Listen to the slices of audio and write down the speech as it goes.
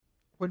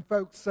when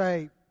folks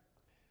say,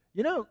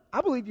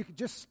 I believe you could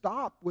just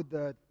stop with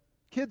the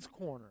kids'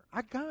 corner.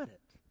 I got it.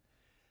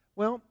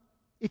 Well,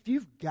 if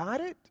you've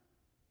got it,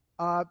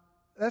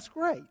 that's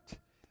great.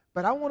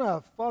 But I want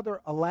to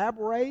further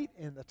elaborate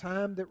in the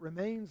time that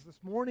remains this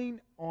morning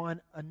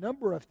on a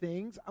number of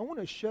things. I want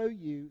to show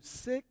you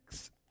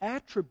 6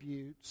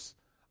 attributes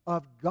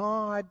of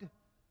God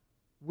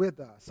with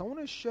us. I want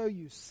to show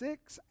you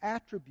 6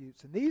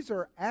 attributes, and these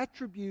are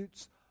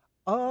attributes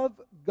of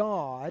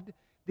God.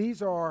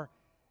 These are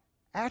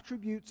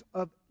attributes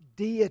of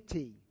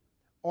deity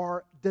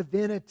or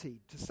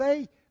divinity. To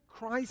say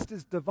Christ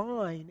is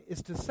divine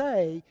is to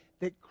say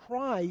that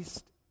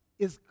Christ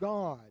is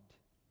God.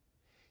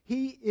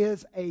 He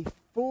is a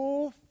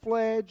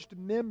full-fledged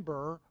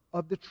member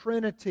of the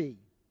Trinity.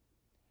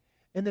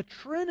 And the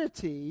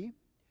Trinity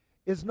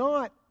is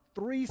not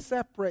 3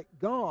 separate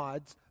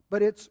gods,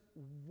 but it's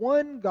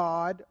one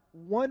God,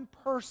 one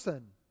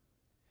person,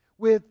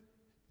 with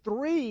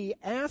 3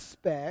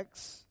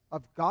 aspects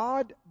of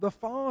God the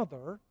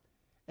Father.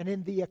 And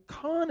in the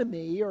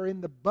economy or in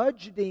the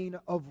budgeting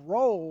of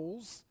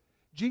roles,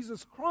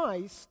 Jesus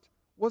Christ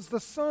was the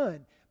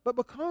Son. But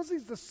because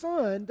He's the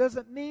Son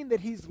doesn't mean that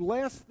He's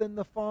less than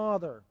the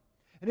Father.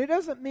 And it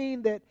doesn't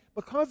mean that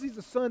because He's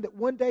the Son that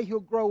one day He'll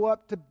grow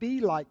up to be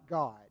like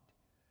God.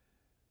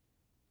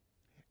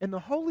 And the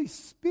Holy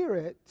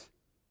Spirit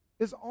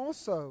is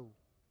also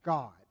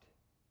God.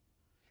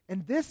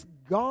 And this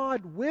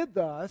God with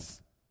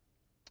us,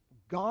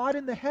 God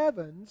in the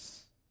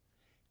heavens,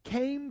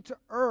 came to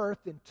earth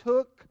and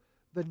took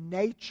the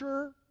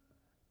nature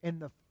and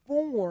the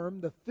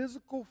form, the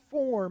physical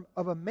form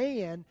of a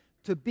man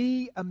to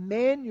be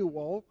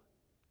Emmanuel,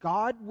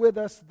 God with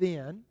us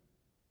then.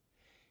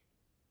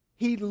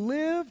 He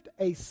lived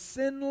a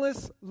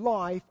sinless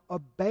life,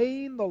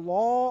 obeying the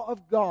law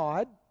of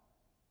God.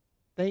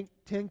 Think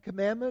 10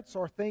 Commandments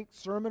or think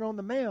Sermon on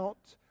the Mount,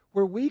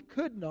 where we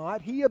could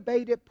not. He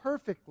obeyed it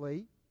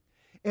perfectly.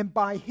 And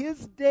by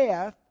His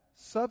death,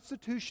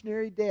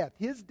 substitutionary death,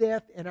 His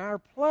death in our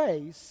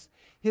place,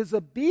 His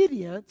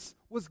obedience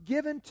was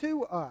given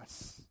to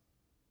us.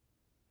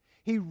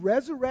 He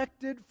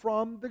resurrected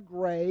from the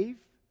grave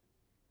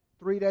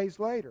 3 days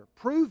later,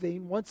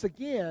 proving once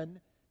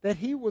again that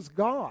He was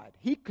God.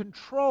 He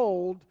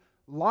controlled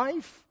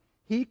life.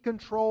 He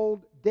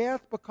controlled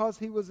death because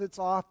He was its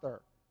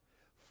author.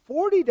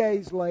 40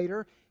 days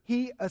later,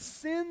 He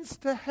ascends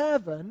to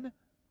heaven,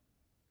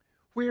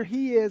 where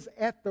He is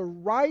at the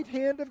right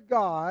hand of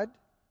God,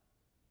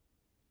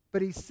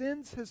 but He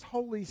sends His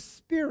Holy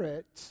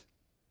Spirit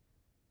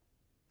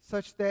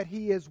such that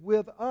He is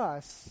with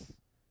us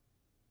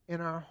in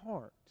our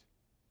heart.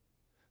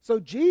 So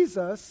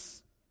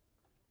Jesus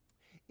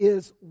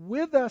is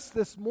with us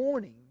this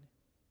morning,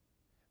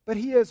 but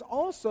He is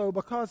also,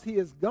 because He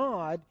is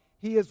God,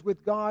 He is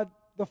with God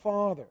the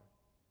Father.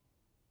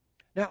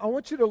 Now, I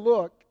want you to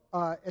look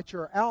at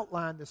your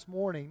outline this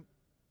morning,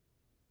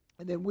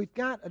 and then we've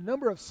got a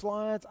number of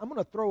slides. I'm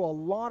going to throw a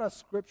lot of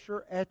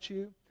scripture at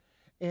you,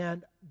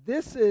 and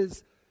this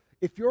is,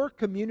 if your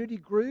community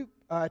group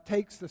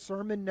takes the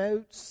sermon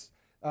notes,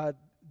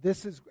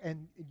 this is,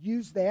 and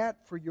use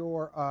that for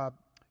your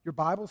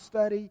Bible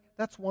study,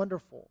 that's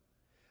wonderful.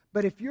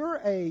 But if you're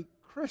a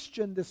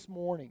Christian this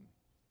morning,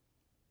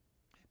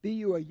 be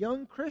you a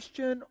young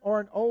Christian or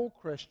an old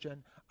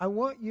Christian, I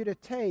want you to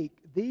take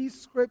these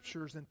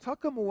scriptures and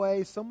tuck them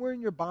away somewhere in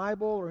your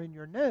Bible or in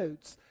your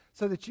notes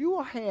so that you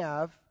will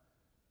have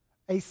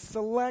a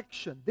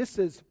selection. This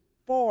is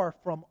far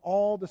from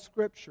all the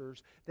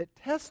scriptures that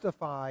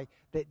testify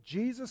that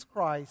Jesus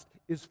Christ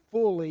is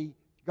fully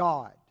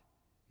God.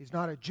 He's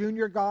not a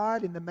junior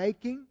God in the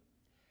making,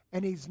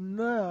 and He's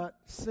not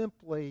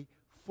simply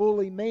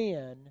fully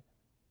man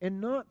and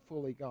not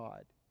fully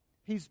God.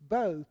 He's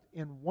both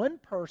in one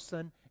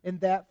person, and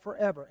that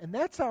forever. And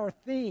that's our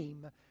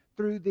theme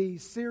through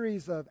these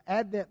series of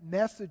Advent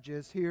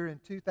messages here in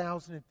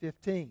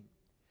 2015.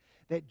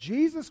 That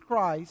Jesus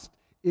Christ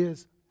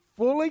is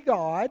fully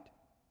God,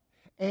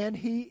 and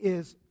He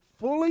is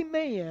fully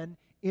man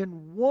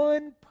in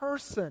one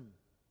person.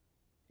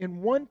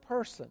 In one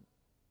person.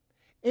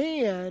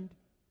 And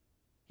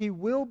He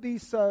will be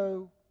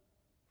so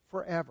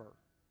forever.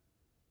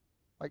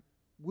 Like,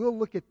 we'll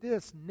look at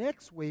this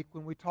next week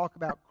when we talk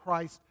about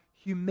Christ's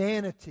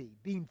humanity,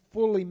 being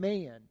fully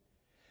man.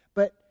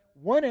 But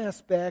one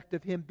aspect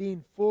of Him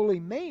being fully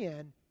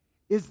man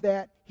is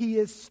that He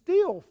is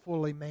still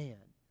fully man.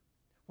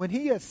 When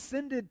He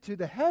ascended to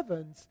the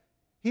heavens,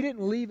 He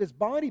didn't leave His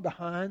body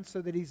behind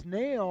so that He's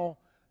now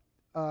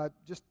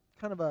just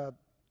kind of a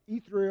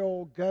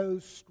ethereal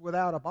ghost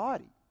without a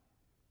body.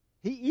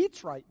 He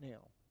eats right now.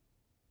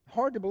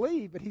 Hard to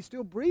believe, but He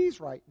still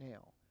breathes right now.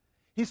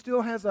 He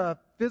still has a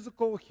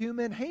physical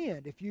human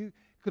hand. If you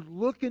could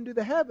look into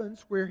the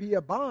heavens where He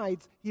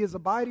abides, He is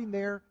abiding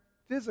there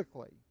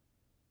physically,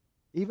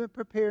 even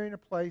preparing a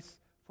place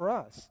for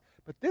us.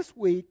 But this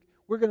week,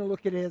 we're going to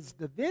look at His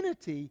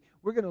divinity.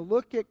 We're going to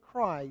look at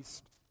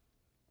Christ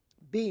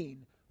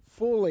being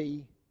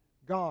fully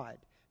God.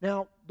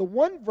 Now, the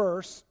one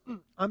verse,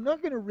 I'm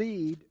not going to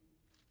read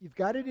you've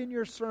got it in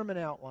your sermon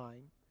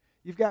outline.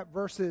 You've got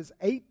verses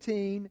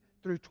 18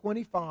 through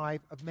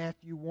 25 of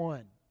Matthew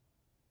 1.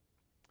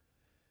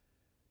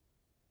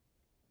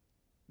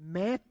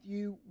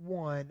 Matthew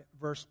 1,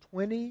 verse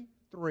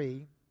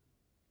 23.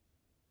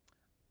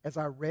 As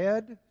I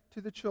read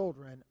to the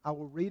children, I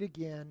will read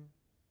again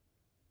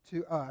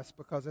to us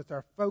because it's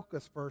our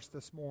focus verse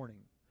this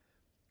morning.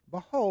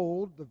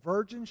 Behold, the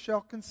virgin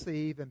shall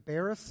conceive and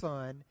bear a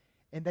son,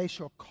 and they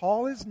shall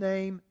call his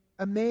name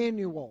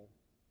Emmanuel,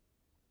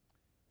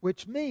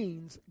 which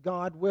means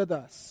God with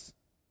us.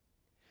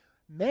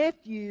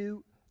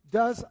 Matthew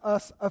does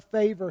us a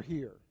favor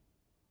here.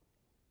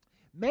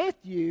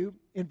 Matthew,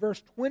 in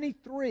verse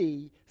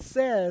 23,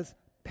 says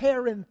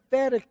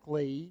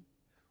parenthetically,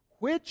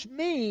 which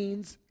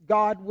means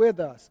God with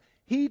us.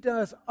 He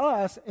does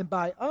us, and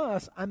by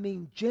us, I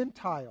mean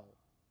Gentile.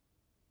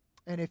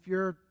 And if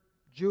you're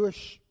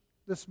Jewish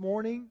this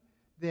morning,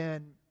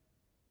 then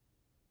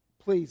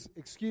please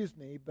excuse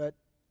me, but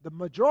the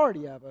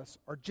majority of us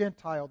are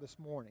Gentile this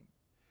morning.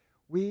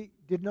 We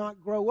did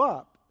not grow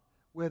up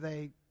with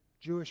a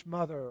Jewish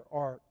mother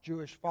or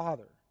Jewish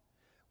father.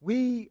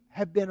 We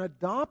have been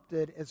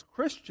adopted as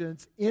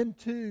Christians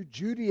into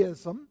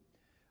Judaism.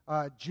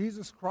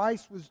 Jesus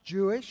Christ was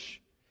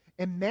Jewish,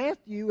 and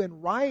Matthew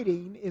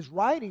is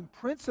writing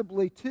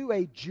principally to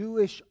a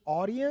Jewish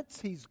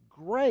audience. He's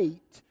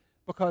great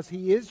because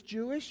he is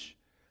Jewish.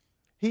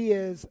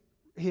 His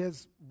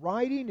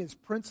writing is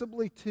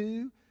principally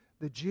to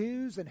the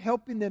Jews and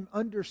helping them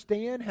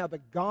understand how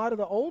the God of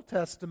the Old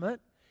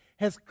Testament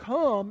has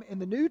come in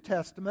the New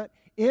Testament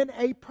in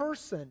a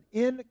person,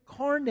 in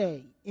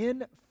carne,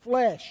 in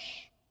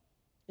flesh,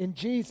 in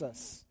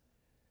Jesus.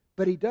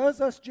 But he does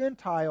us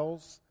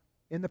Gentiles,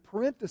 in the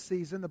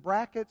parentheses, in the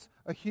brackets,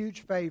 a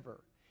huge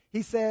favor.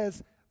 He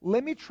says,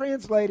 let me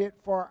translate it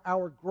for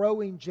our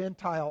growing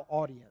Gentile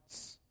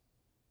audience.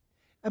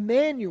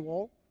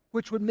 Emmanuel,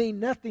 which would mean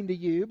nothing to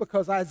you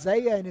because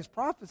Isaiah and his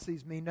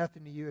prophecies mean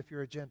nothing to you if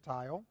you're a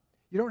Gentile.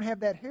 You don't have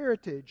that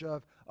heritage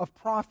of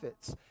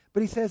prophets.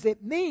 But he says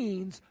it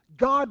means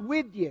God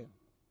with you.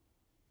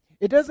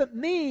 It doesn't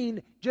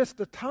mean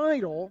just a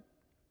title.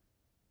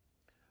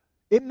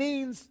 It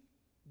means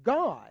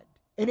God.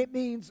 And it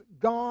means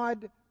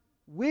God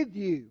with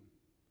you.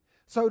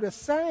 So to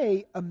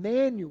say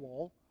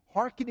Emmanuel,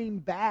 hearkening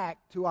back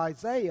to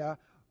Isaiah,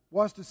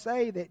 was to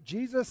say that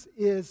Jesus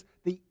is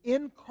the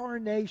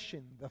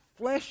incarnation, the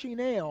fleshing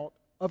out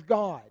of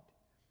God.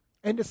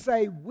 And to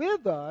say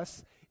with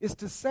us is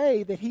to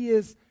say that he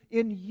is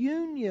in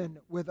union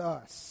with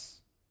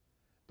us.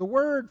 The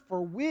word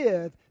for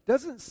with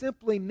doesn't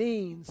simply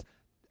mean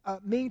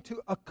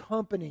to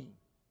accompany.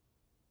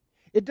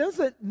 It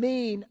doesn't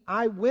mean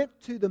I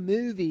went to the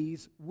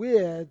movies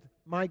with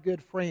my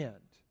good friend.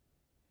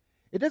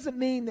 It doesn't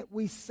mean that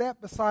we sat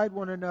beside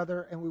one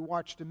another and we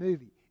watched a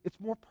movie. It's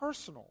more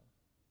personal.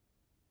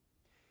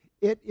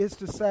 It is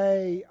to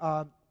say,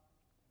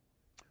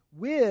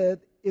 with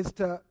is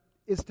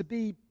to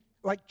be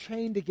like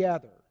chained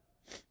together.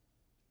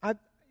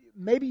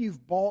 Maybe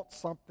you've bought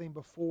something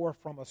before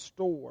from a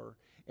store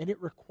and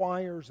it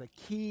requires a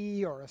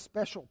key or a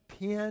special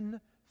pin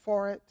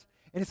for it,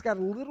 and it's got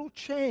a little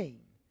chain.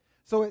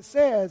 So it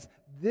says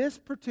this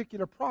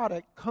particular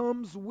product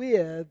comes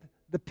with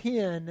the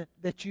pin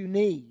that you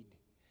need.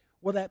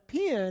 Well, that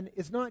pin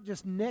is not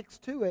just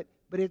next to it,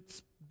 but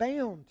it's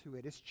bound to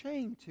it. It's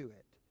chained to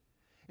it.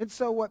 And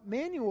so what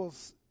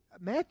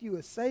Matthew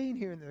is saying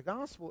here in the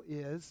gospel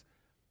is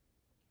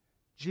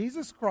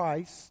Jesus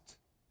Christ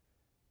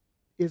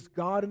is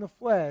God in the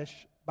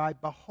flesh by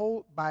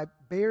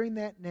bearing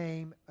that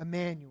name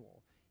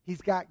Emmanuel. He's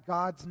got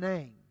God's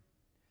name.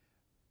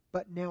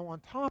 But now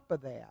on top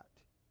of that,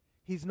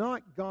 he's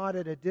not God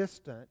at a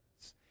distance.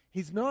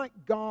 He's not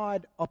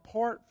God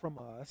apart from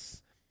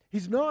us.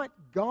 He's not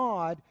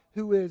God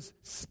who is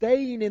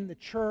staying in the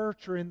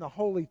church or in the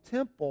holy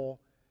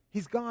temple.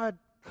 He's God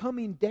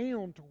coming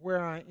down to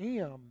where I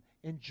am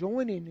and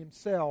joining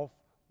himself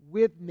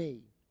with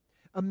me.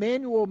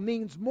 Emmanuel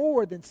means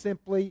more than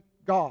simply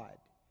God.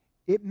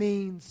 It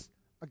means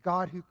a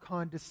God who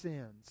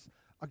condescends,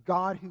 a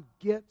God who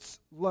gets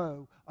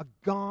low, a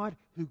God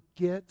who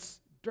gets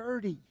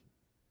dirty,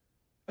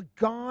 a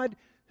God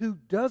who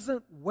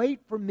doesn't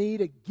wait for me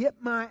to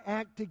get my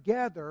act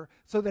together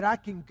so that I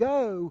can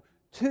go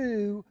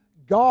to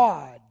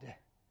God,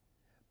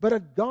 but a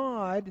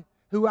God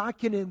who I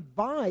can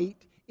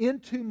invite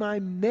into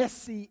my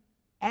messy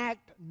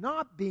act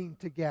not being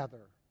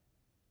together,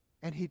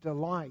 and he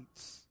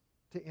delights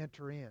to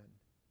enter in.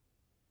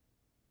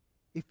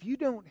 If you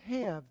don't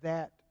have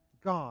that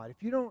God,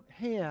 if you don't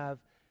have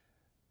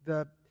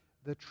the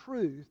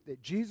truth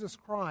that Jesus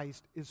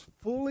Christ is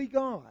fully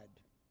God,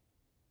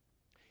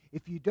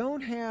 if you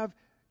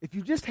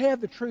just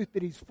have the truth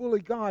that he's fully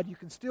God, you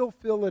can still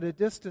feel at a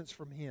distance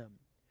from him.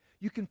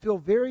 You can feel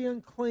very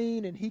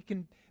unclean, and he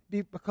can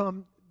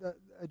become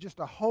just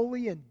a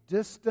holy and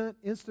distant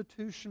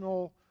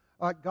institutional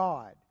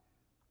God.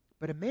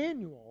 But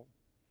Emmanuel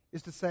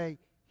is to say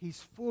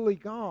he's fully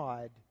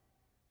God,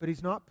 but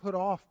he's not put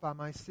off by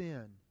my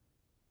sin.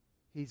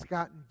 He's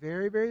gotten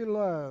very, very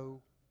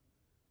low,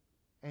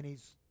 and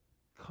He's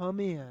come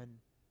in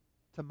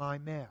to my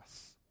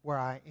mess where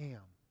I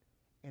am.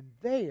 And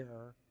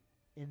there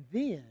and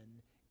then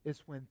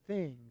is when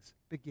things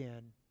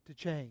begin to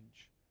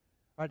change.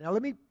 All right, now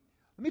let me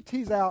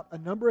tease out a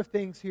number of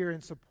things here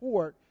in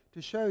support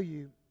to show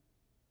you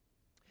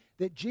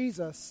that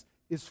Jesus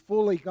is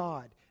fully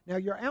God. Now,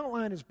 your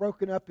outline is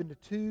broken up into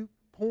 2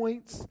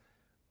 points.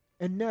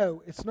 And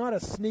no, it's not a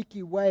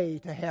sneaky way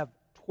to have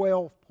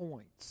 12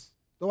 points.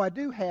 Though I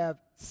do have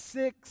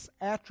 6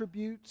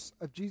 attributes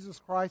of Jesus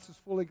Christ as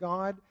fully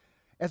God.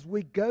 As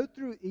we go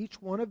through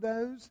each one of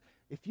those,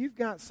 if you've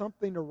got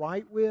something to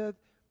write with,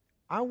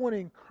 I want to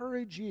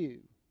encourage you,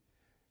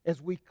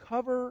 as we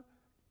cover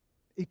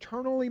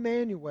Eternal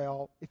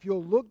Emmanuel, if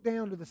you'll look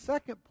down to the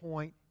second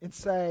point and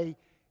say,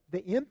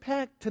 the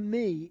impact to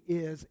me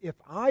is if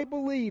I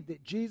believe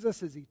that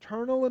Jesus is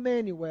Eternal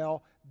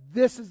Emmanuel,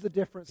 this is the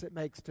difference it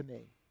makes to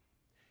me.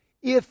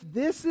 If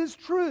this is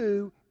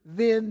true,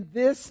 then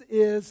this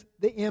is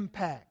the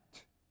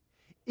impact.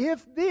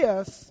 If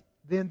this,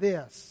 then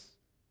this.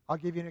 I'll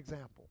give you an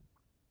example.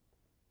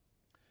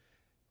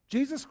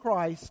 Jesus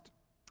Christ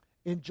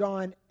in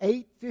John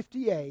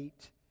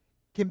 8:58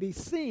 can be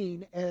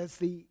seen as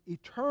the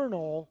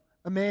eternal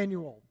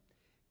Emmanuel.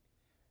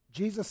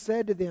 Jesus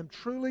said to them,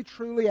 "Truly,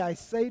 truly, I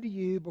say to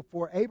you,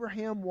 before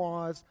Abraham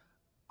was,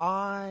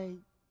 I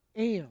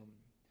am."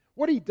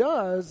 What he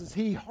does is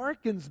he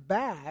hearkens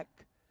back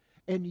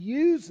and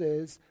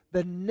uses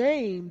the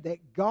name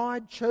that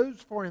God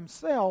chose for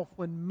himself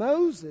when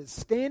Moses,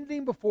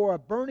 standing before a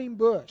burning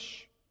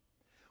bush,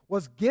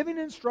 was giving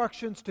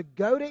instructions to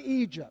go to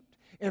Egypt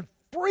and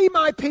free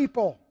my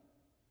people.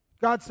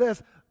 God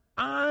says,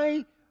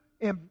 I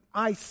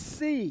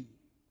see.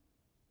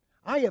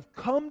 I have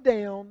come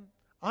down.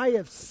 I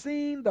have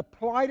seen the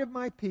plight of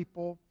my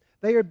people.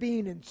 They are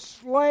being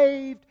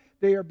enslaved.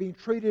 They are being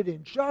treated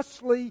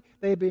unjustly.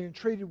 They are being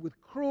treated with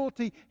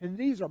cruelty. And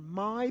these are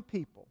my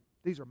people.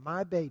 These are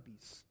my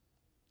babies.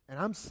 And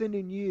I'm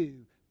sending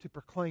you to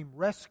proclaim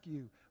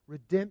rescue,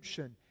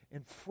 redemption,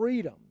 and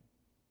freedom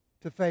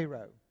to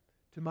Pharaoh,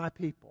 to my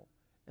people.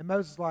 And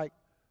Moses is like,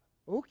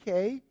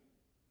 okay,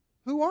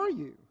 who are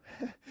you?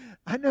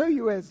 I know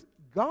you as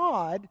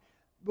God,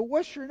 but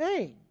what's your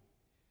name?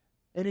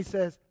 And he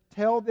says,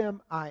 tell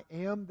them I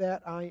am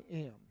that I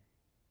am.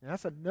 Now,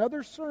 that's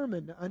another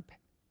sermon to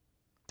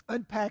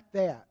unpack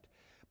that.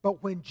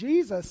 But when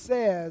Jesus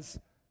says,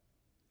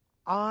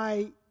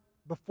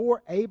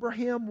 before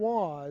Abraham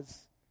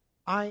was,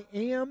 I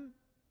am,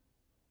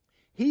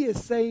 he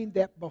is saying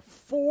that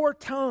before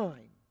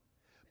time,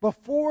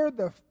 before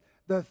the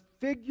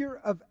figure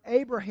of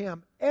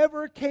Abraham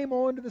ever came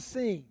onto the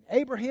scene,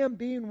 Abraham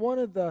being one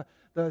of the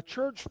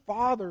church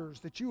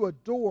fathers that you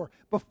adore,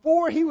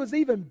 before he was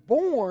even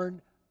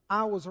born,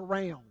 I was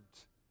around.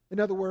 In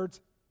other words,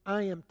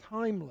 I am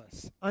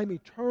timeless. I'm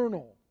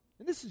eternal.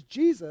 And this is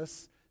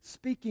Jesus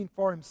speaking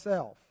for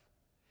himself.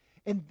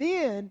 And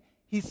then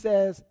he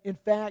says, in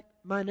fact,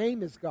 my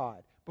name is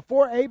God.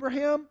 Before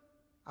Abraham,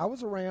 I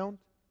was around,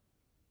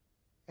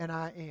 and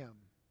I am.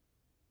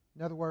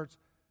 In other words,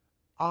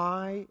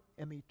 I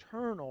am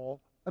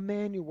eternal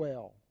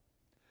Emmanuel.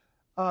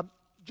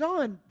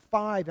 John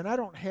 5, and I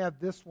don't have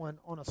this one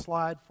on a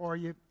slide for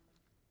you,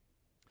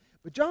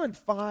 but John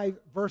 5,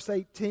 verse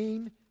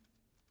 18,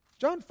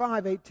 John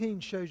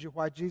 5:18 shows you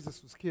why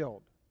Jesus was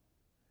killed.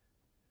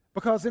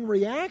 Because in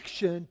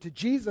reaction to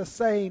Jesus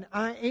saying,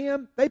 I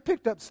am, they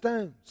picked up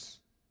stones.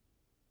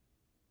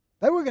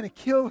 They were going to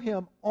kill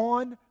him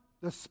on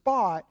the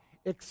spot,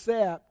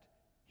 except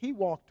he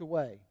walked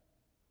away.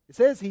 It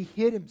says he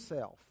hid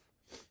himself.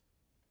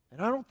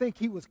 And I don't think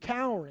he was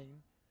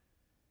cowering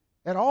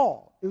at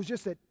all. It was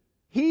just that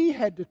he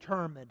had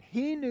determined,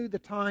 he knew the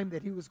time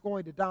that he was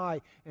going to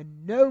die,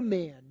 and no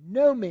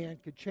man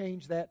could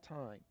change that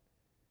time.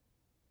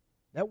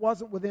 That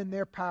wasn't within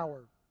their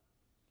power.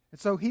 And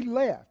so he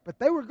left. But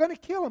they were going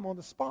to kill him on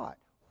the spot.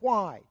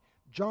 Why?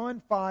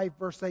 John 5,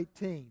 verse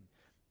 18.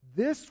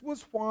 This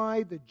was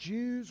why the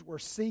Jews were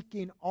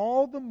seeking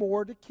all the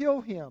more to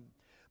kill him,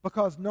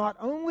 because not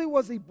only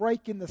was he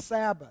breaking the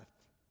Sabbath,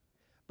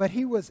 but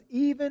he was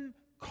even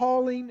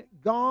calling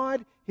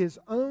God his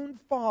own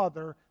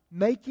Father,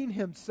 making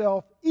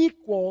himself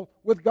equal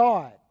with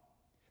God.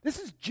 This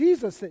is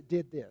Jesus that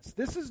did this.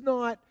 This is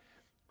not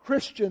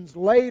Christians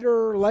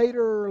later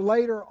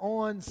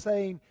on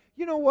saying,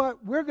 you know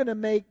what, we're going to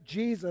make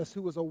Jesus,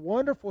 who was a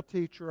wonderful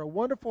teacher, a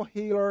wonderful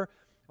healer,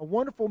 a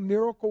wonderful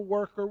miracle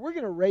worker, we're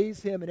going to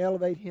raise him and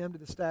elevate him to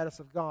the status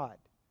of God.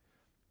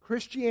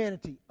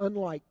 Christianity,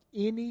 unlike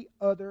any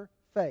other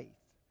faith,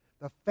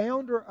 the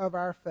founder of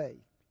our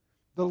faith,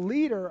 the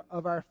leader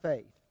of our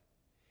faith,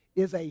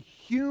 is a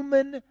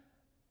human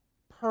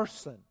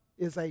person,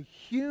 is a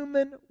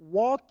human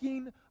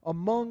walking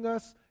among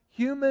us,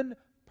 human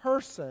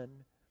person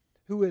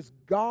who is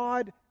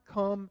God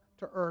come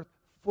to earth,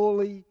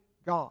 fully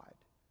God.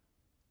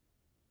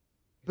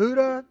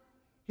 Buddha,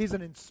 he's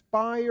an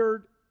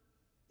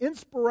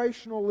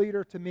inspirational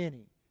leader to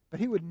many, but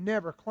he would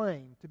never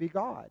claim to be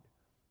God.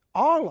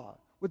 Allah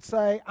would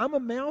say, I'm a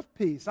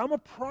mouthpiece. I'm a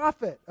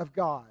prophet of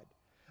God.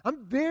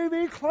 I'm very,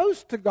 very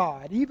close to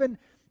God, even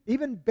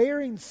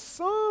bearing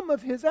some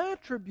of His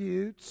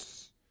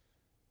attributes,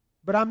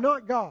 but I'm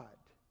not God.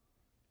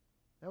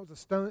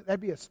 That'd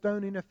be a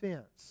stoning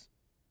offense.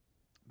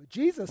 But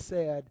Jesus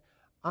said,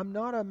 I'm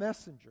not a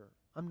messenger.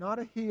 I'm not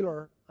a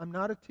healer. I'm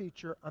not a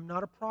teacher. I'm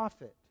not a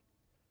prophet.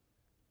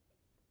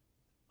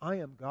 I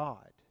am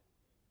God.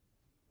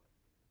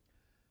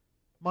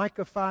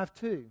 Micah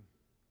 5:2.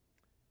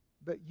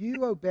 But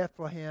you, O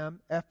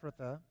Bethlehem,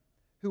 Ephrathah,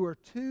 who are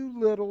too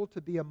little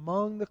to be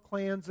among the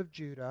clans of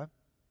Judah.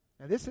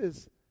 Now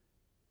this.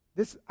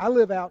 I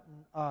live out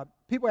in,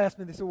 people ask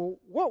me, they say, well,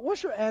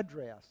 what's your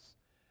address?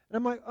 And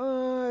I'm like,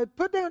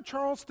 put down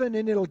Charleston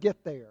and it'll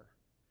get there.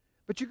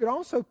 But you could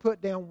also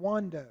put down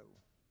Wando.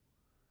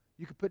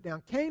 You could put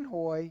down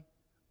Cainhoy,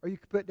 or you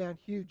could put down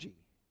Hugie.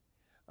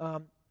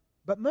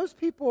 But most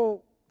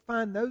people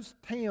find those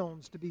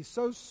towns to be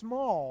so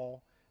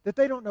small that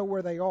they don't know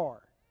where they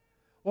are.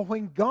 Well,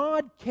 when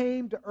God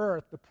came to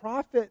earth, the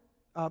prophet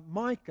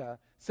Micah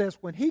says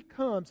when He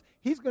comes,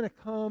 He's going to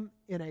come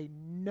in a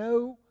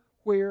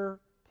nowhere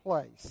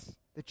place.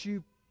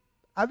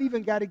 I've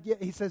even got to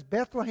get, He says,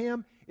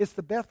 Bethlehem, it's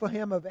the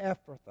Bethlehem of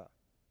Ephrathah,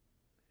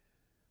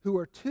 who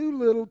are too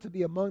little to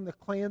be among the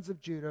clans of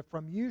Judah.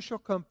 From you shall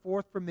come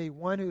forth from me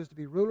one who is to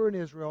be ruler in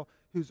Israel,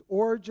 whose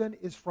origin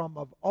is from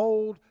of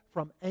old,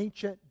 from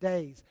ancient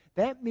days.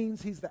 That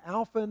means He's the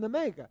Alpha and the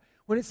Omega.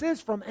 When it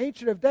says from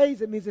ancient of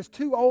days, it means it's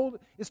too old,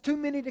 it's too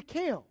many to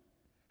count.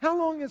 How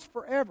long is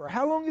forever?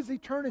 How long is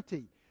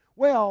eternity?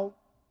 Well,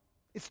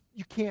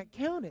 you can't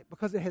count it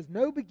because it has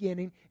no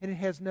beginning and it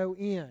has no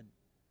end.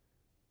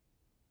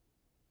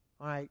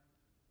 All right,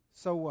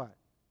 so what?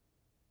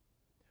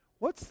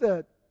 What's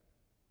the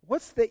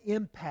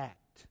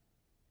impact?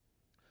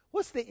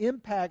 What's the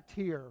impact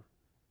here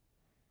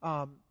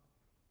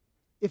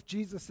if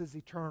Jesus is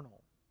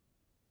eternal?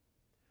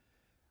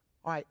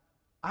 All right,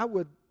 I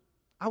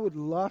would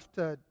love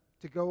to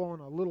go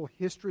on a little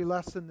history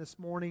lesson this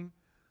morning,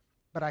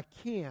 but I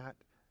can't.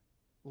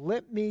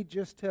 Let me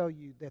just tell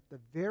you that the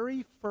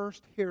very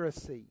first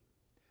heresy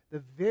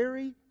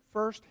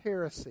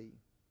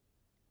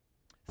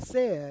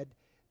said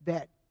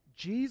that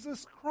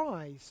Jesus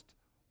Christ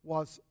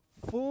was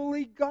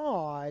fully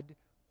God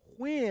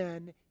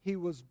when He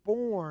was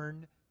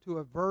born to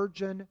a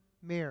Virgin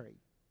Mary.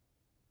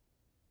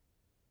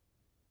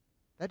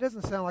 That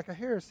doesn't sound like a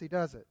heresy,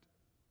 does it?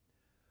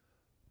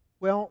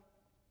 Well,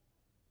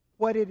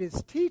 what it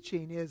is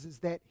teaching is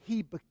that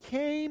He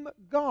became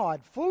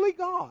God, fully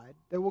God.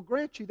 They will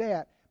grant you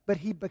that. But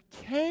He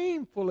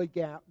became fully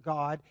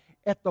God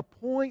at the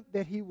point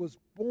that He was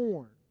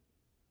born.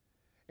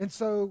 And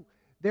so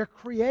it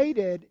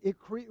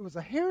was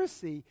a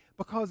heresy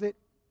because it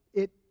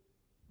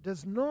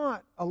does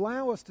not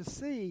allow us to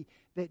see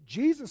that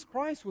Jesus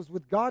Christ was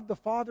with God the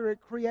Father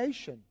at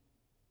creation.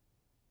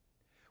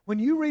 When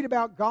you read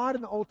about God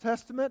in the Old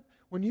Testament,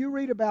 when you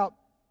read about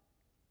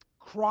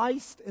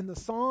Christ in the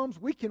Psalms,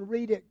 we can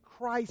read it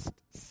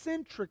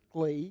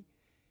Christ-centrically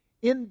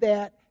in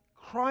that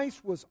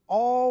Christ was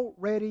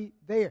already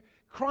there.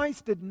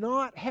 Christ did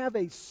not have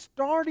a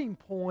starting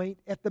point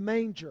at the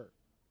manger.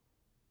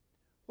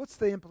 What's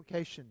the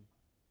implication?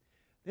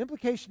 The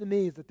implication to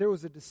me is that there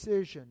was a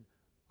decision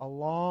a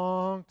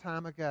long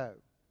time ago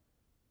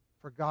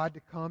for God to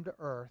come to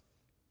earth,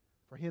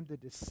 for Him to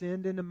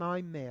descend into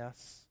my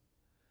mess,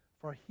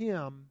 for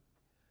Him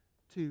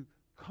to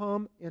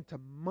come into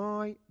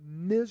my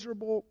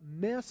miserable,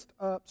 messed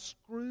up,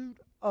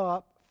 screwed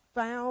up,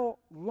 foul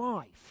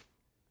life,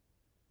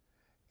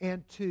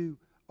 and to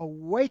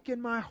awaken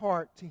my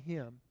heart to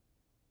Him,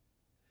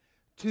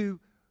 to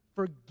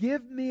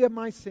forgive me of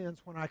my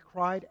sins when I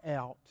cried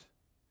out.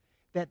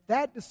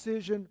 That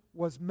decision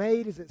was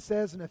made, as it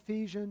says in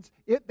Ephesians,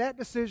 that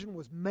decision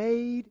was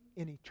made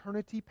in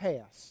eternity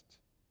past.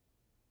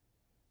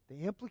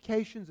 The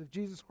implications of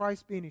Jesus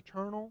Christ being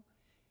eternal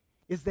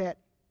is that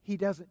He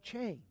doesn't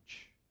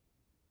change.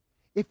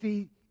 If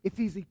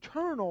He's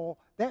eternal,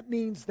 that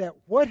means that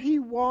what He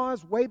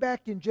was way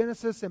back in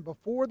Genesis and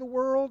before the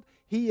world,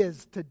 He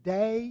is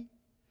today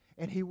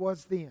and He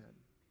was then.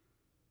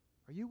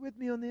 Are you with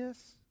me on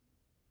this?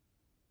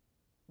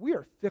 We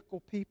are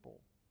fickle people.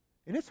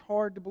 And it's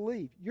hard to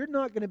believe. You're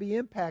not going to be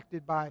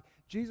impacted by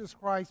Jesus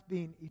Christ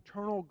being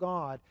eternal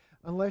God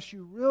unless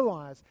you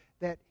realize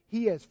that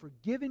He has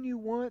forgiven you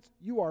once,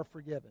 you are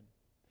forgiven.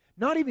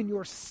 Not even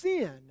your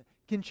sin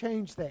can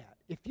change that.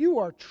 If you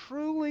are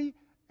truly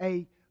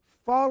a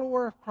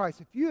follower of Christ,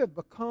 if you have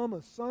become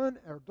a son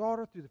or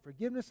daughter through the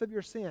forgiveness of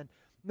your sin,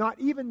 not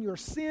even your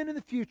sin in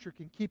the future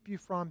can keep you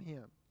from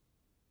Him.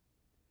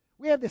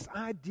 We have this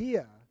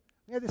idea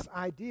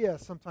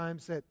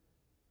sometimes that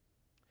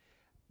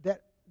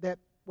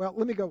well,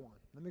 let me go on.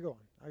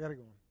 I got to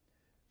go on.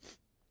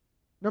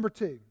 Number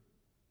 2,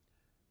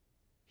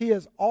 He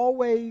is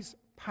always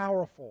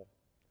powerful.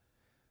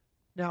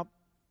 Now,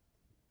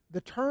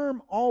 the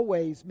term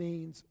always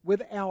means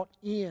without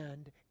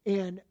end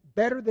and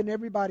better than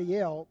everybody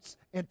else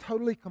and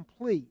totally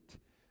complete.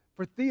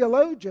 For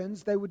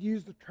theologians, they would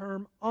use the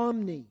term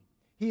omni.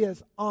 He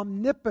is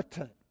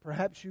omnipotent.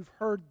 Perhaps you've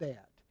heard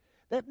that.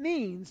 That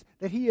means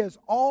that he is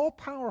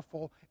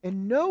all-powerful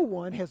and no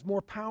one has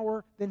more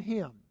power than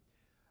him.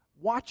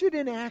 Watch it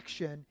in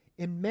action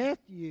in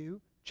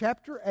Matthew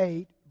chapter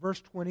 8, verse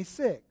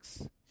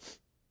 26.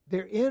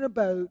 They're in a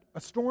boat.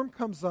 A storm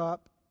comes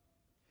up.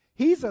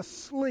 He's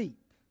asleep.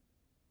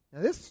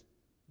 Now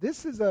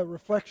this is a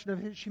reflection of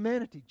his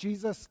humanity.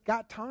 Jesus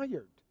got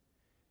tired.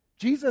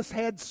 Jesus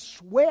had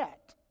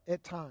sweat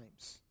at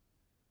times.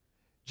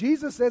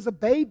 Jesus as a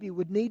baby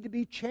would need to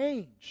be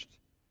changed.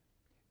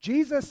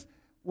 Jesus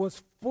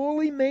was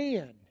fully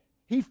man.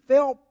 He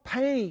felt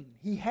pain.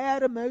 He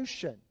had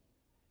emotion.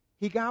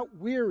 He got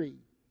weary.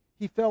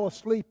 He fell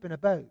asleep in a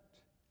boat.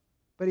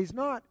 But he's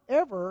not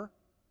ever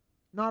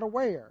not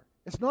aware.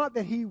 It's not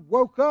that he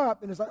woke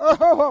up and is like,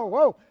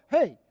 oh,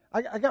 hey,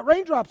 I got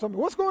raindrops on me.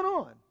 What's going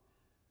on?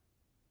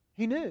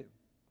 He knew.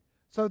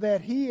 So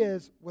that he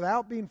is,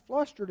 without being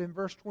flustered in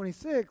verse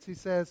 26, he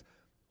says,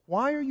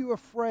 "Why are you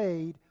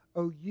afraid,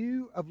 O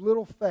you of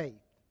little faith?"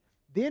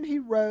 Then he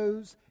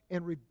rose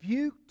and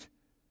rebuked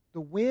the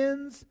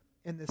winds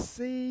and the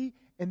sea,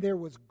 and there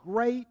was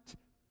great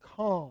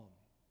calm.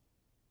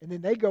 And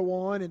then they go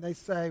on and they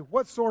say,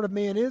 what sort of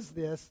man is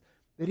this,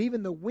 that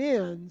even the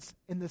winds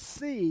and the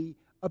sea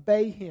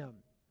obey him?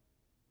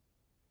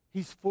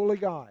 He's fully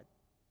God.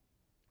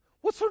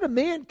 What sort of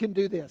man can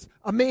do this?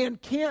 A man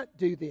can't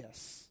do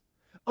this.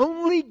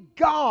 Only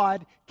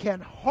God can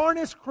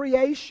harness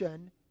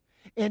creation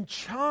and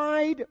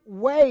chide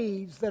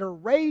waves that are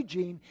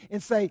raging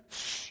and say,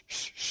 shh,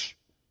 shh, shh,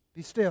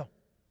 be still.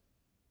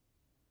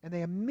 And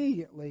they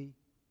immediately,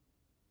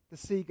 the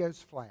sea goes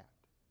flat.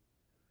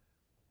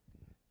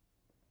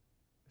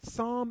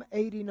 Psalm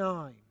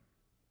 89,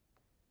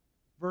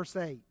 verse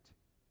 8.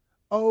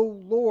 Oh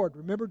Lord,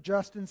 remember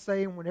Justin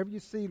saying whenever you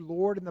see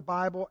Lord in the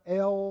Bible,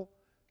 L,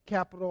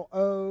 capital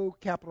O,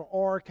 capital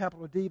R,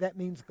 capital D, that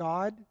means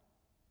God.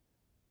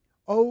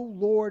 O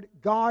Lord,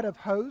 God of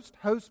hosts.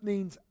 Host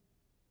means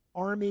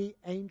army,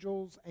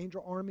 angels,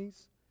 angel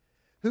armies.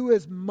 Who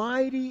is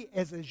mighty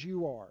as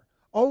you are.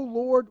 O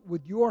Lord,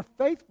 with your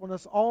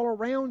faithfulness all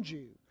around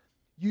you.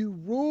 You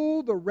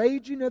rule the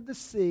raging of the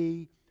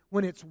sea.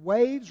 When its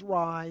waves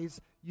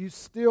rise, you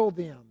still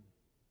them.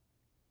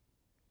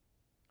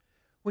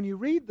 When you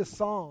read the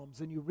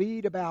Psalms and you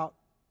read about,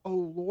 O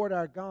Lord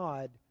our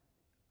God,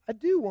 I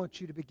do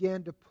want you to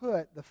begin to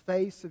put the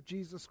face of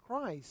Jesus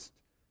Christ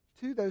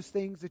to those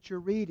things that you're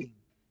reading.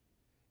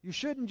 You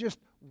shouldn't just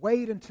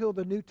wait until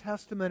the New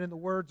Testament and the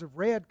words of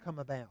Red come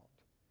about.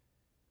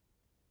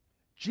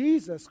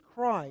 Jesus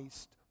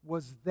Christ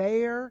was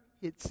there.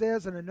 It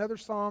says in another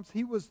Psalms,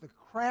 he was the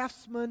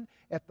craftsman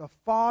at the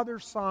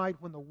Father's side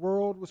when the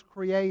world was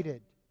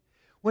created.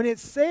 When it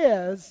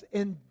says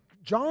in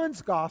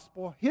John's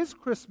Gospel, his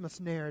Christmas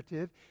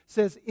narrative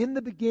says, in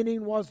the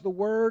beginning was the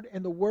Word,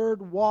 and the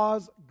Word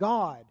was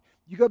God.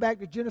 You go back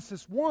to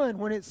Genesis 1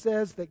 when it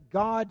says that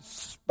God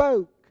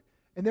spoke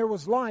and there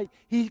was light.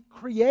 He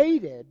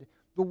created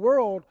the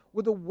world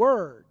with a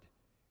word.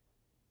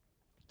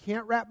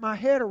 Can't wrap my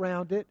head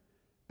around it,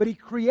 but he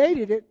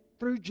created it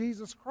through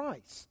Jesus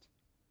Christ.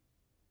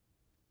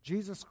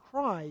 Jesus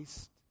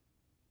Christ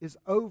is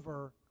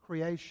over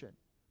creation.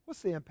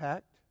 What's the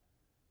impact?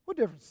 What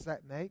difference does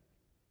that make?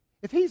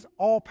 If he's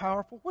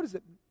all-powerful, what does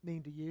it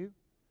mean to you?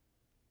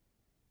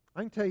 I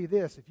can tell you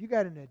this. If you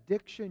got an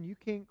addiction you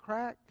can't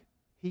crack,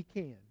 he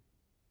can.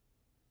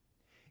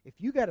 If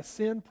you got a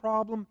sin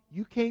problem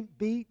you can't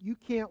beat, you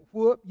can't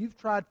whoop, you've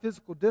tried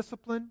physical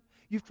discipline,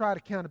 you've tried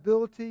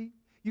accountability,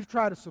 you've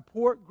tried a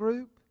support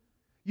group,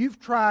 you've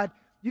tried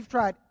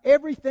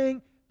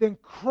everything, then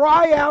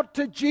cry out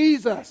to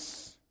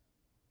Jesus.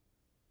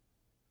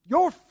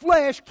 Your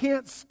flesh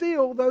can't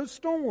still those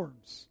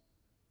storms.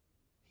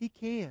 He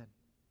can.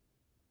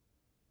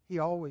 He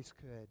always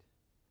could.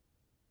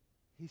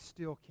 He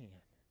still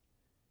can.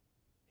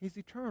 He's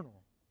eternal.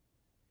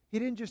 He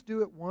didn't just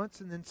do it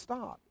once and then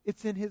stop.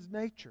 It's in his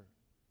nature.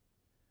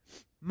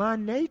 My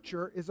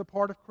nature is a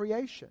part of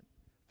creation.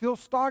 Phil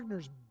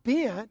Stogner's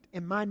bent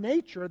in my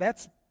nature,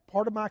 that's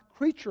part of my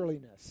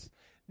creatureliness.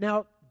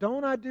 Now,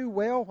 don't I do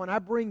well when I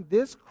bring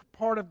this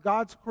part of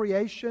God's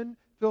creation,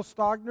 Phil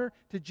Stogner,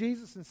 to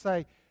Jesus and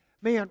say,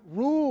 man,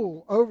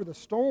 rule over the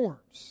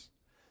storms.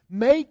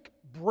 Make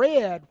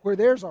bread where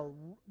there's a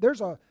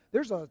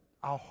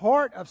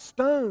heart of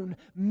stone.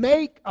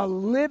 Make a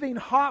living,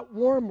 hot,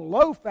 warm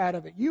loaf out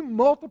of it. You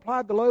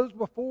multiplied the loaves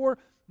before.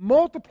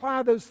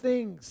 Multiply those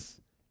things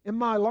in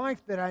my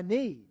life that I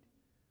need.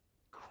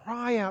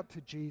 Cry out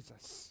to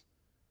Jesus.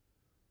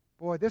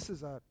 Boy, this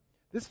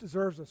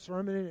deserves a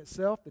sermon in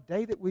itself. The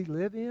day that we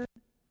live in,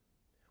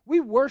 we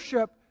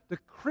worship the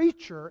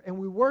creature and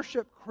we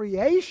worship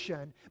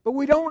creation, but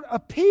we don't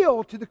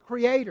appeal to the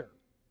Creator.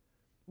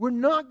 We're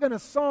not going to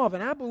solve,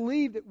 and I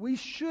believe that we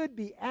should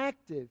be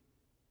active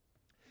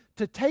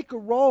to take a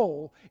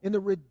role in the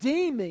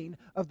redeeming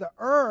of the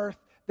earth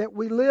that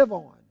we live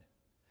on.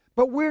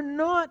 But we're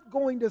not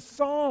going to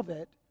solve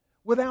it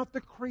without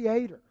the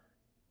Creator.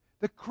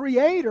 The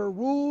Creator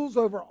rules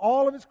over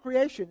all of His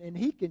creation, and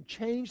He can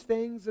change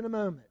things in a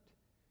moment.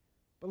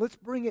 But let's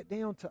bring it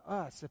down to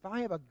us. If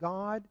I have a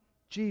God,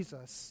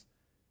 Jesus,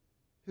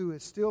 who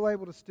is still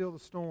able to still the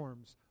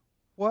storms,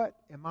 what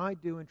am I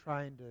doing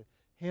trying to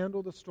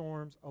handle the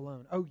storms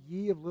alone? Oh,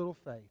 ye of little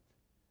faith.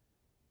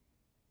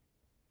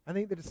 I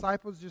think the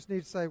disciples just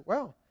need to say,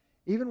 well,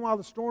 even while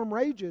the storm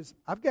rages,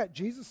 I've got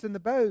Jesus in the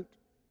boat.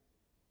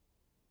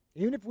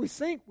 Even if we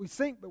sink,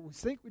 but we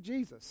sink with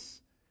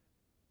Jesus.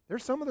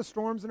 There's some of the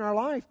storms in our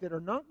life that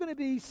are not going to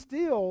be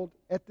stilled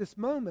at this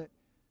moment,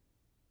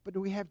 but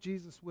do we have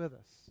Jesus with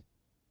us?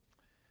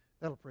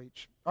 That'll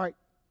preach. All right,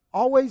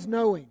 always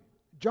knowing.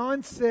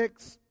 John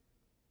 6,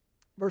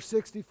 verse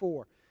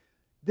 64.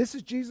 This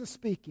is Jesus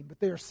speaking, but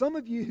there are some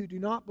of you who do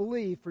not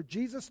believe, for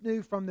Jesus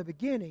knew from the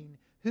beginning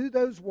who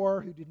those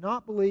were who did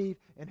not believe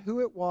and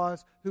who it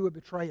was who would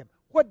betray Him.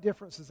 What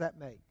difference does that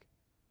make?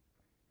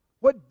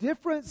 What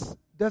difference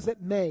does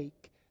it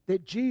make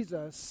that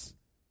Jesus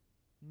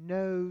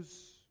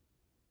knows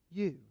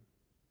you?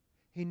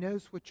 He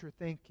knows what you're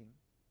thinking.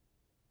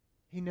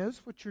 He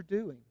knows what you're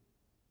doing.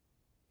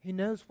 He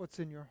knows what's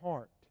in your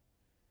heart.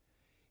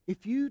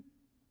 If you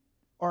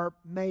are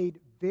made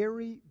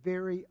very,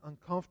 very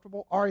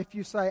uncomfortable, or if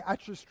you say, I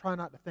just try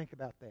not to think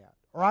about that,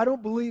 or I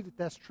don't believe that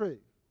that's true,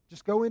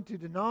 just go into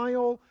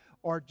denial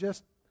or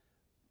just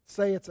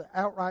say it's an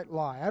outright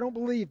lie. I don't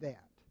believe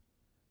that.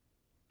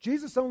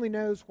 Jesus only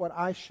knows what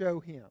I show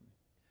Him.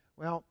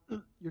 Well,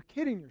 you're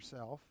kidding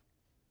yourself.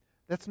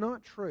 That's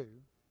not true.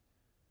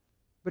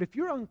 But if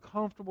you're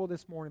uncomfortable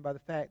this morning by the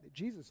fact that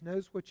Jesus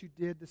knows what you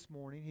did this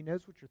morning, He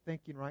knows what you're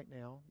thinking right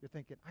now, you're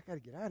thinking, I got to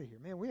get out of here.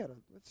 Man,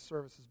 this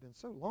service has been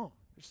so long.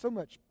 There's so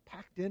much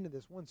packed into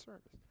this one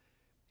service.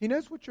 He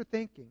knows what you're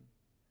thinking.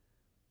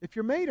 If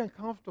you're made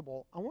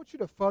uncomfortable, I want you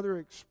to further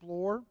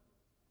explore,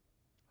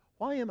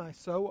 why am I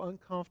so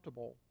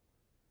uncomfortable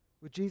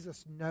with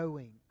Jesus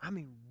knowing,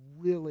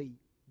 really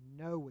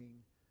knowing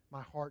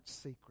my heart's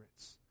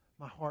secrets,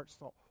 my heart's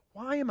thought?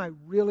 Why am I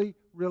really,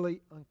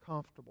 really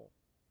uncomfortable?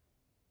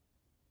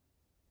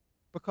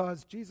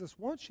 Because Jesus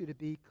wants you to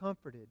be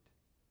comforted.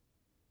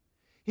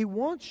 He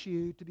wants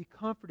you to be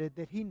comforted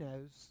that He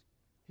knows.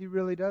 He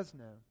really does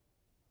know.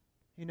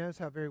 He knows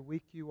how very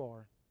weak you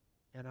are,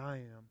 and I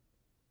am.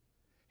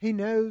 He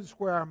knows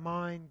where our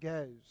mind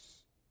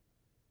goes.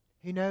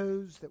 He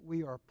knows that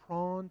we are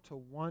prone to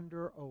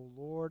wonder, oh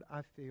Lord,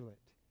 I feel it.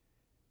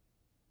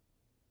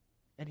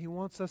 And He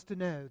wants us to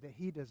know that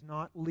He does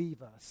not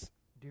leave us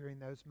during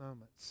those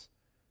moments.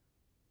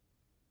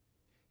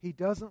 He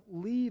doesn't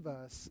leave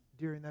us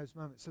during those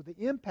moments. So the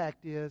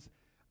impact is,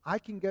 I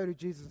can go to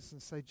Jesus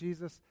and say,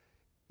 Jesus,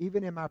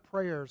 even in my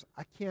prayers,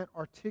 I can't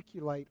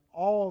articulate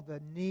all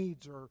the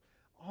needs or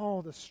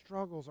all the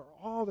struggles or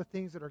all the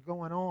things that are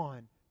going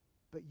on,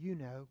 but you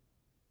know.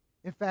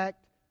 In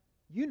fact,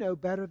 you know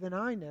better than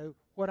I know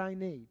what I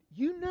need.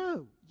 You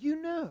know.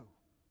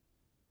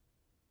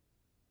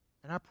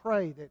 And I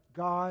pray that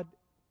God,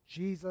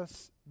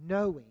 Jesus,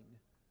 knowing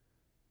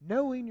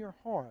your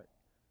heart,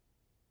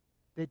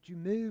 that you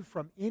move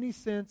from any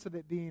sense of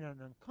it being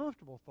an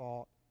uncomfortable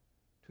thought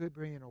to it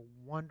being a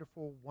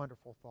wonderful,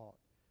 wonderful thought.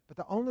 But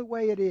the only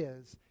way it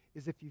is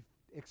if you've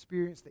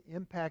experienced the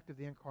impact of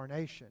the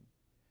incarnation,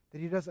 that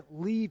He doesn't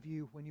leave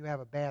you when you have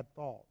a bad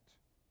thought.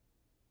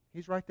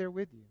 He's right there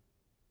with you.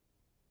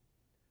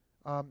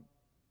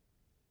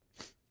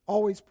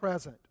 Always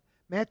present.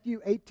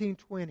 Matthew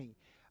 18:20.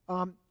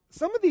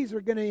 Some of these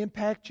are going to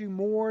impact you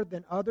more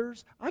than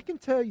others. I can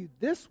tell you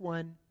this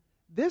one,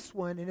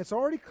 and it's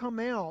already come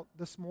out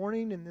this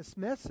morning in this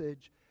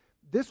message,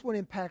 this one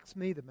impacts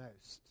me the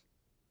most.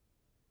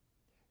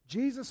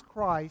 Jesus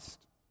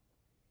Christ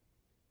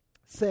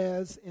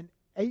says in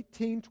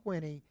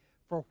 18:20,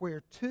 for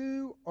where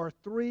 2 or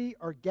 3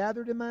 are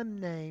gathered in my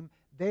name,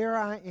 there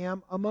I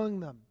am among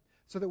them.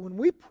 So that when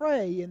we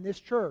pray in this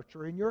church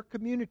or in your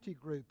community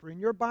group or in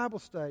your Bible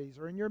studies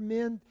or in your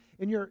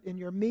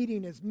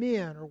meeting as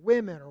men or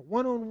women or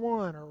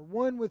one-on-one or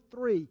one with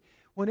 3,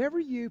 whenever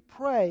you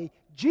pray,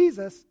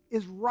 Jesus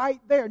is right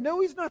there.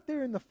 No, He's not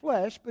there in the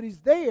flesh, but He's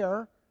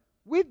there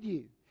with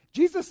you.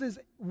 Jesus is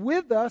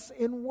with us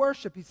in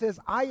worship. He says,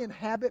 I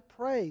inhabit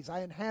praise. I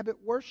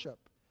inhabit worship.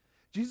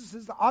 Jesus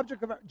is the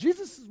object of our...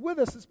 Jesus is with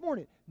us this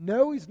morning.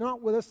 No, He's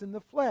not with us in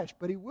the flesh,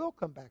 but He will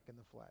come back in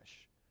the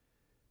flesh.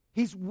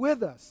 He's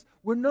with us.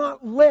 We're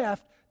not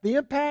left, the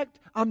impact,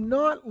 I'm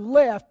not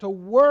left to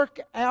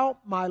work out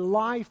my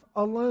life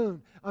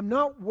alone. I'm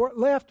not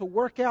left to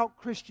work out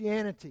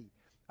Christianity.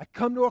 I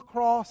come to a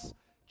cross.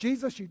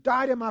 Jesus, you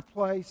died in my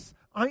place.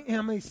 I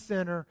am a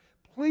sinner.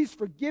 Please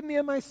forgive me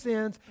of my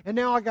sins. And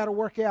now I got to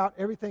work out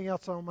everything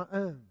else on my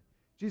own.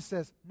 Jesus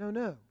says,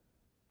 no.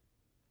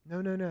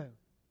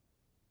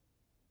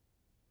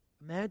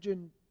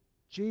 Imagine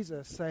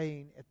Jesus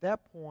saying at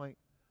that point,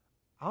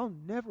 I'll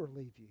never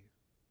leave you.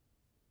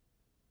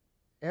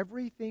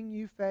 Everything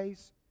you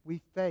face, we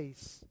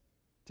face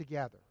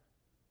together.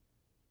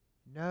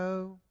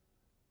 No,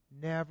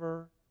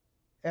 never,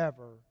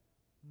 ever,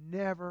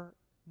 never,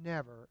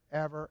 never,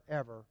 ever,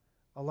 ever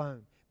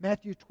alone.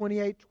 Matthew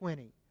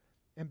 28:20.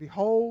 And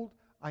behold,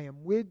 I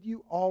am with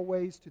you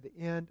always to the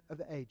end of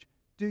the age.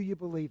 Do you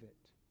believe it?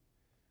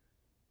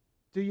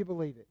 Do you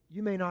believe it?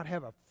 You may not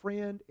have a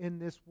friend in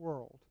this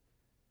world,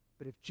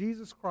 but if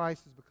Jesus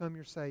Christ has become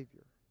your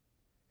Savior,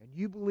 and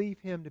you believe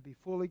Him to be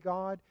fully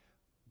God,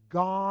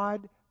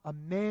 God,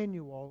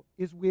 Emmanuel,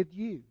 is with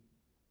you.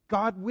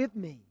 God with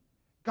me.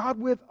 God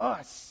with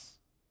us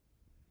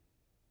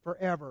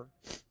forever.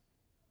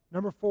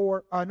 Number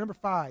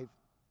 5,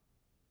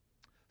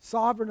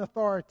 sovereign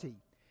authority.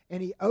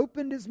 And He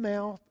opened His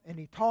mouth and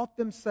He taught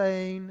them,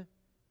 saying,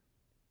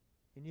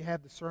 and you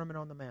have the Sermon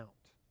on the Mount.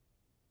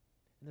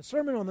 And the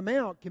Sermon on the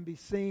Mount can be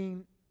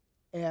seen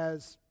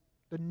as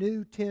the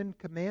new 10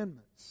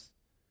 Commandments.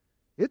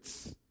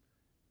 These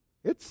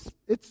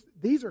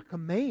are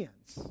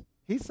commands.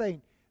 He's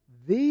saying,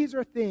 these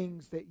are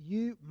things that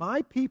you,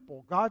 my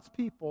people, God's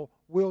people,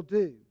 will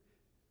do.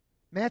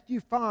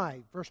 Matthew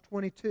 5, verse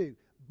 22.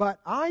 But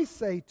I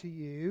say to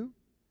you,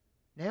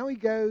 now he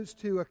goes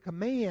to a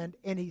command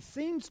and he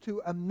seems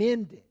to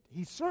amend it.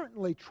 He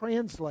certainly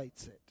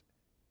translates it.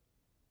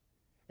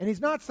 And he's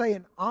not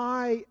saying,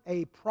 I,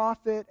 a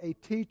prophet, a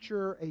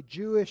teacher, a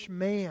Jewish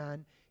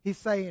man. He's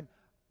saying,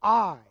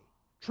 I,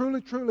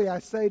 truly, truly, I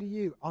say to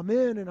you,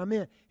 amen and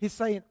amen. He's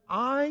saying,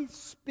 I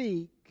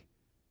speak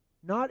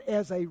not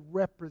as a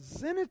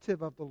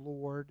representative of the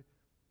Lord,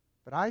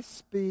 but I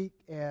speak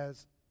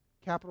as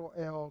capital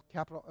L,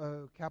 capital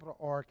O, capital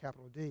R,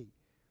 capital D.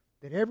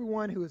 That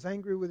everyone who is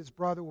angry with his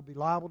brother will be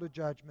liable to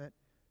judgment.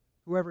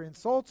 Whoever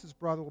insults his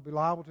brother will be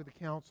liable to the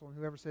council, and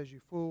whoever says you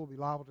fool will be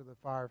liable to the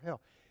fire of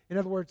hell. In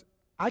other words,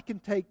 I can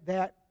take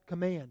that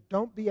command,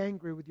 don't be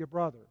angry with your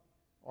brother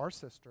or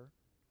sister.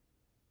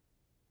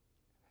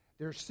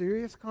 There are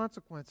serious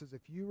consequences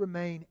if you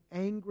remain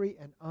angry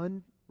and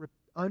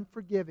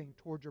unforgiving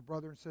toward your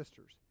brother and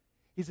sisters.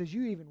 He says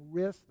you even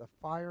risk the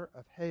fire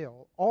of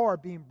hell or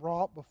being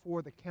brought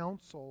before the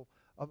council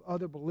of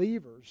other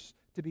believers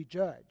to be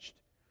judged.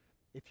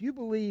 If you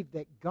believe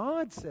that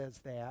God says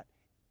that,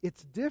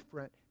 it's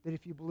different than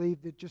if you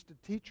believe that just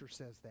a teacher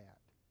says that.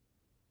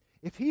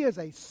 If He is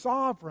a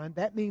sovereign,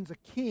 that means a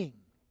king.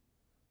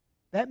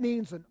 That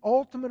means an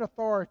ultimate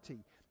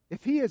authority.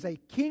 If He is a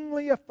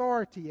kingly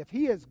authority, if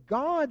He is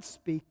God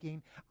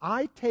speaking,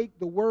 I take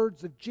the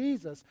words of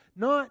Jesus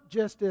not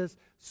just as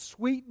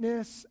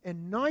sweetness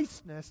and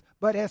niceness,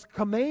 but as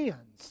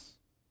commands.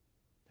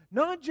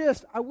 Not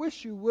just, I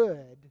wish you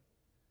would,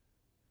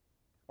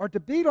 or to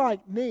be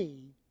like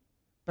me,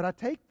 but I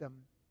take them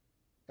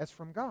as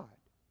from God.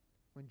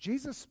 When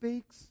Jesus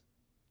speaks,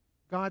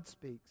 God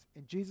speaks.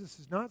 And Jesus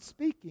is not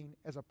speaking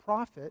as a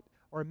prophet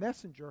or a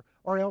messenger,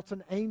 or else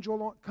an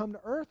angel come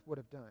to earth would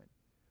have done.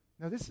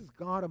 Now, this is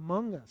God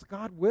among us,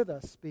 God with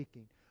us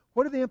speaking.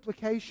 What are the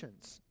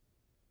implications?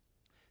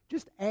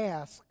 Just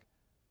ask,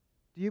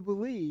 do you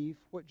believe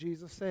what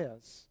Jesus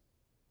says?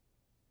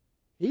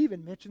 He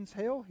even mentions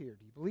hell here.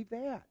 Do you believe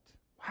that?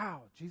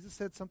 Wow, Jesus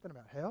said something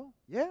about hell?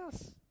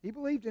 Yes, He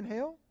believed in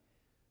hell.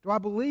 Do I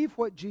believe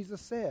what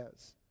Jesus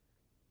says?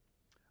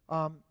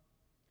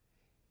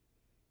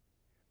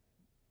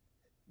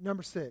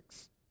 Number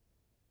 6.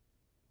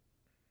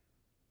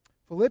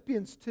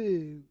 Philippians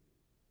 2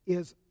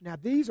 is, now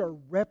these are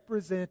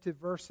representative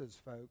verses,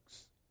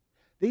 folks.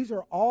 These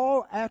are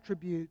all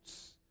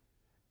attributes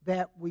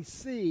that we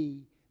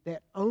see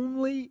that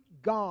only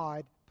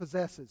God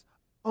possesses.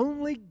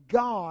 Only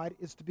God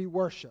is to be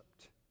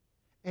worshipped.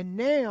 And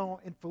now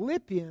in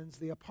Philippians,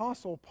 the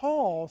Apostle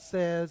Paul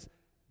says,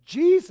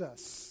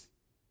 Jesus,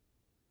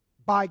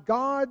 by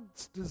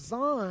God's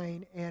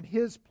design and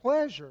His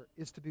pleasure,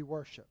 is to be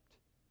worshipped.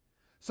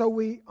 So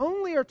we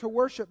only are to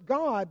worship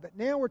God, but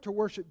now we're to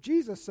worship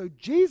Jesus. So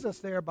Jesus,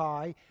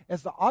 thereby,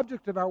 as the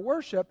object of our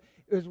worship,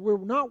 is we're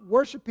not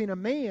worshiping a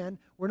man,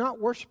 we're not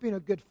worshiping a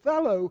good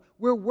fellow,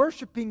 we're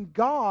worshiping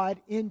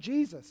God in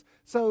Jesus.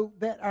 So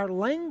that our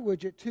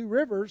language at Two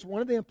Rivers,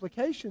 one of the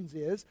implications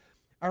is,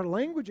 our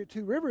language at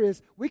Two Rivers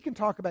is we can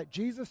talk about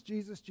Jesus,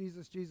 Jesus,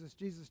 Jesus, Jesus,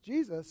 Jesus,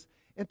 Jesus,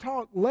 and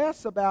talk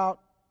less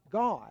about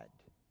God.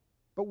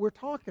 But we're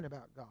talking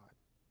about God.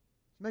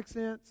 Does that make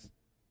sense?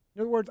 In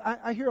other words,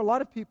 I hear a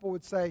lot of people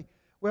would say,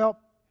 well,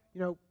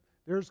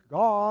 there's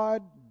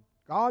God,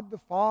 God the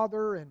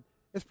Father, and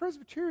as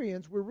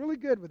Presbyterians, we're really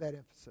good with that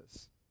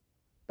emphasis.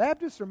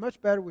 Baptists are much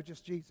better with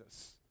just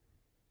Jesus.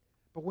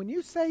 But when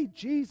you say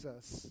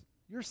Jesus,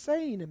 you're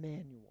saying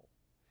Emmanuel.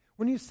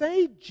 When you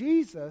say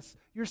Jesus,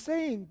 you're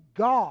saying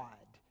God.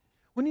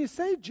 When you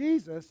say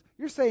Jesus,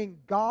 you're saying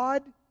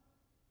God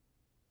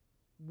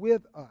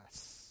with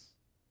us.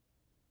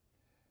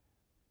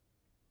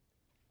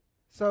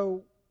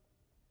 So,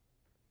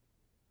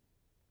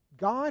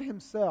 God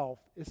Himself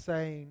is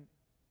saying,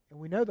 and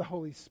we know the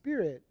Holy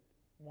Spirit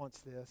wants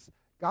this,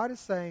 God is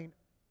saying,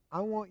 I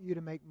want you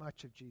to make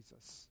much of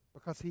Jesus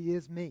because He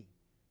is me.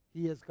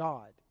 He is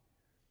God.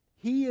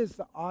 He is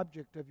the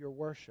object of your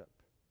worship.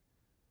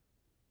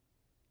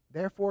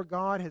 Therefore,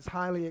 God has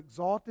highly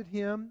exalted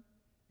Him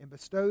and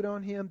bestowed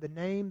on Him the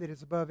name that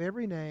is above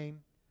every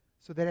name,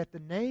 so that at the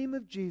name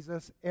of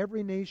Jesus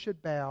every knee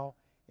should bow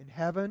in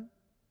heaven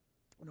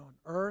and on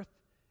earth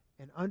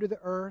and under the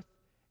earth,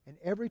 and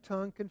every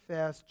tongue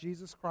confess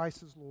Jesus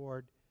Christ is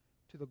Lord,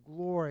 to the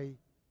glory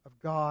of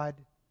God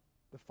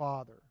the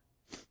Father.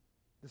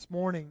 This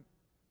morning,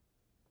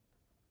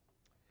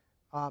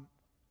 I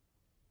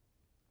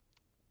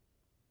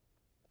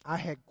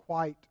had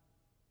quite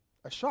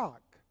a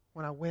shock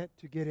when I went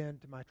to get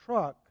into my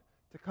truck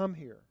to come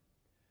here.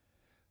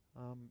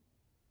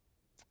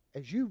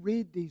 As you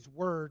read these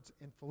words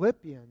in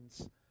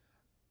Philippians,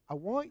 I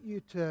want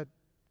you to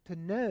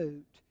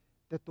note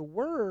that the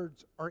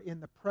words are in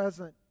the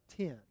present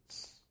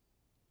tense.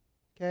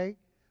 Okay?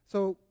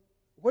 So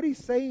what he's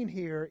saying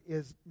here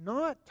is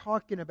not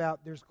talking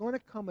about there's going to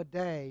come a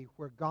day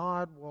where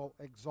God will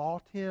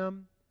exalt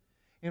him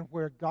and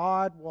where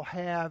God will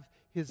have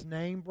his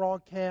name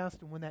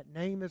broadcast, and when that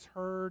name is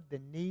heard, the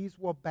knees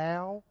will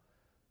bow.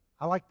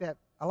 I like that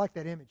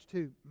image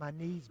too. My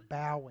knees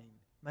bowing.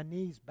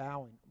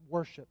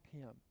 Worship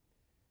him.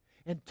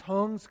 And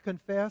tongues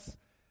confess.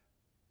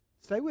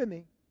 Stay with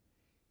me.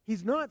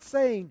 He's not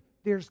saying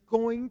there's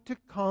going to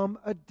come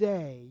a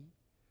day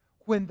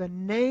when the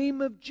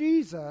name of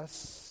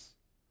Jesus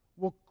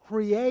will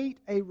create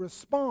a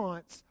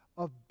response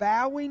of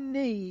bowing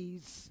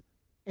knees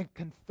and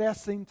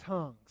confessing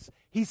tongues.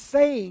 He's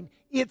saying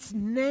it's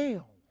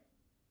now.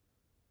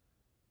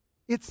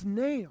 It's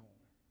now.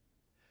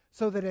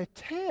 So that a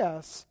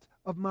test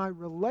of my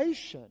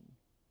relation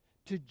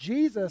to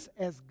Jesus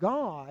as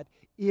God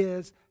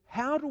is,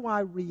 how do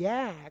I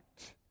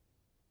react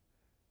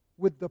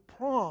with the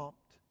prompt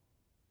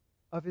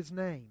of his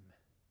name?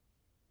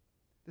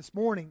 This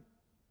morning,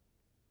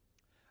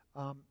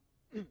 I'm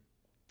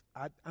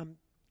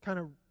kind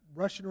of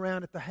rushing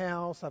around at the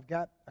house. I've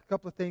got a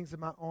couple of things in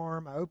my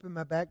arm. I open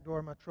my back door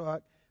of my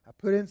truck. I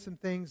put in some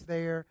things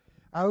there.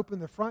 I open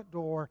the front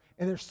door,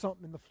 and there's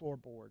something in the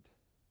floorboard.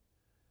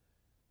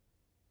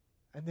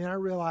 And then I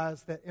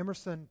realized that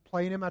Emerson,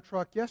 playing in my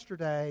truck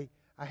yesterday,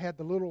 I had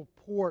the little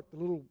port, the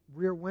little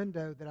rear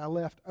window that I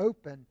left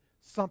open.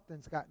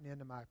 Something's gotten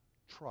into my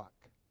truck.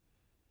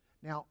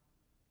 Now,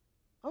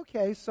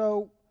 okay,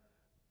 so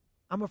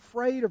I'm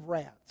afraid of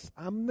rats.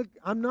 I'm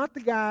not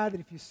the guy that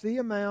if you see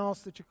a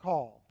mouse that you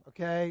call,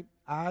 okay?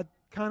 I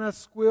kind of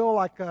squeal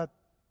like a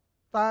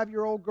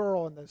 5-year-old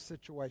girl in those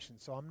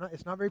situations. So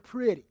it's not very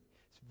pretty.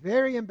 It's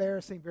very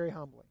embarrassing, very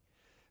humbling.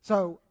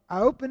 So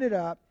I open it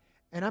up,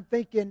 and I'm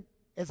thinking,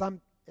 I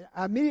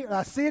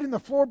see it in the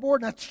floorboard,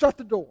 and I shut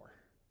the door.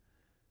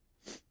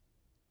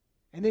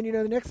 And then,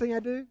 the next thing I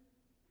do?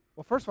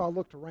 Well, first of all, I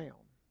looked around.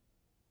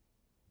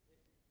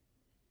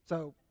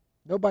 So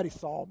nobody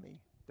saw me.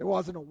 There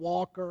wasn't a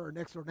walker or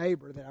next door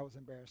neighbor that I was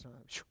embarrassed on.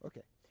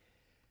 Okay.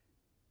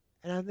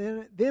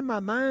 And then my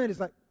mind is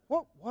like,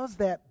 what was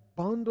that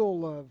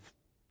bundle of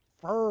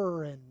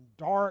fur and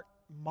dark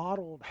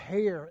mottled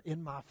hair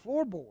in my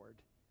floorboard?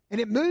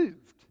 And it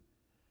moved.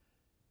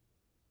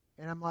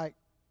 And I'm like,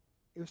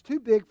 it was too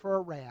big for a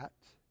rat.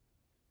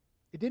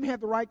 It didn't have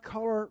the right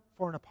color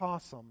for an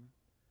opossum.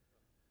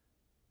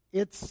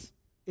 It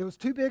was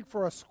too big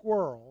for a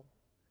squirrel.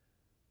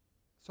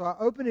 So I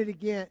open it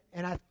again,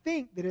 and I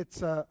think that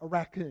it's a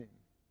raccoon.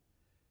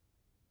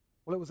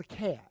 Well, it was a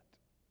cat.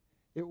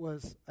 It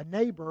was a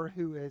neighbor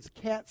who is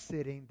cat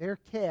sitting. Their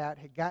cat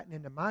had gotten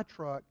into my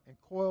truck and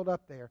coiled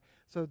up there.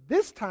 So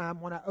this time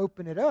when I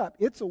open it up,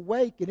 it's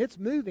awake and it's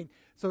moving.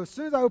 So as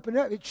soon as I open it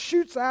up, it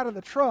shoots out of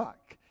the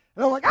truck.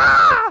 And I'm like,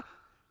 ah!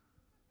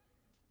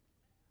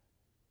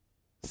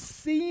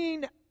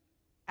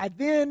 I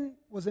then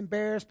was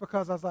embarrassed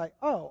because I was like,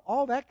 oh,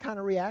 all that kind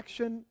of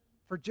reaction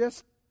for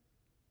just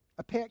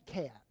a pet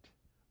cat.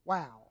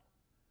 Wow.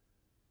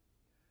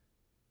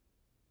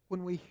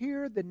 When we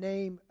hear the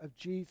name of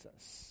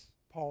Jesus,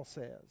 Paul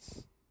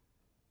says,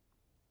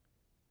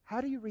 how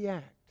do you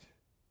react?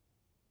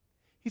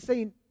 He's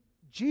saying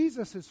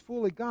Jesus is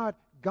fully God.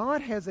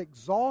 God has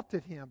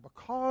exalted him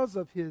because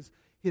of his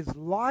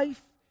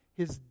life,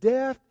 his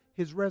death,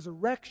 his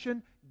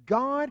resurrection.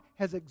 God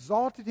has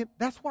exalted him.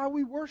 That's why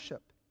we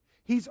worship.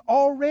 He's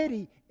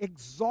already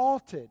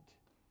exalted.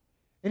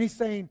 And he's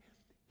saying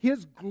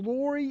his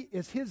glory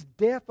is his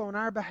death on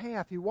our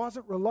behalf. He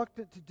wasn't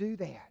reluctant to do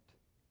that.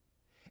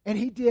 And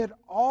he did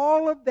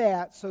all of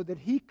that so that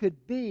he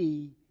could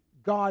be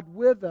God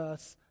with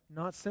us,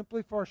 not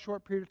simply for a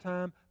short period of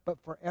time, but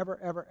forever,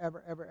 ever,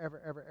 ever, ever,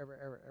 ever, ever, ever,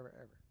 ever, ever,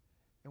 ever.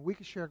 And we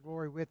can share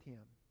glory with him.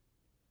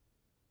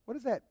 What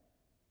is that?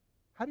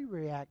 How do you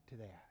react to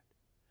that?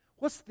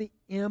 What's the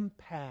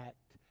impact?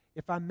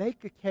 If I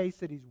make a case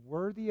that he's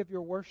worthy of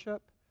your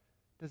worship,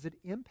 does it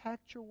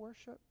impact your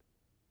worship?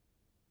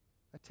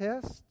 A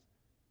test?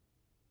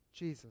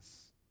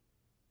 Jesus.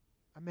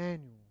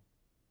 Emmanuel.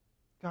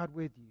 God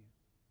with you.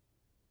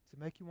 Does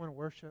it make you want to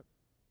worship?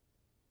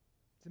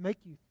 Does it make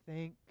you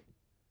think?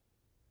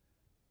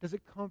 Does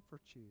it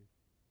comfort you?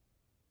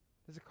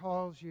 Does it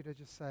cause you to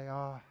just say,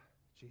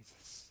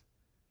 Jesus,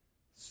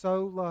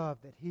 so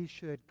loved that he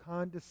should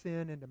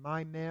condescend into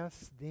my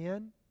mess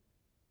then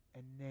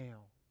and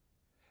now.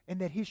 And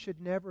that he should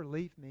never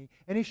leave me.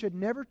 And he should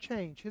never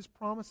change. His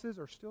promises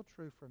are still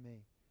true for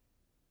me.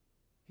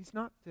 He's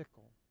not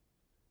fickle.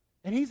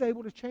 And He's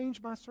able to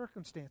change my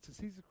circumstances.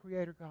 He's the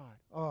Creator God.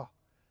 Oh,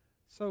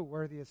 so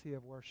worthy is He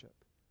of worship.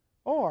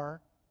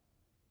 Or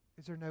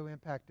is there no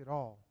impact at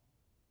all?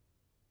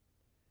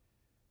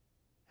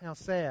 How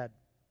sad.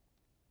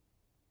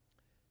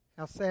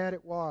 How sad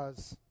it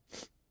was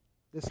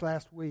this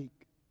last week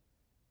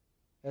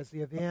as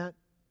the event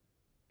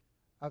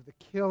of the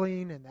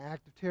killing and the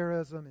act of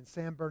terrorism in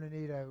San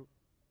Bernardino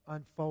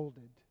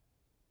unfolded.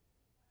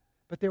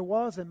 But there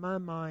was, in my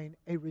mind,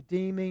 a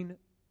redeeming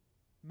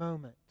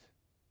moment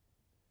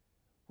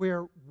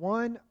where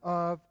one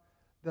of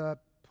the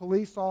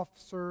police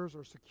officers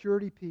or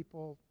security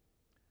people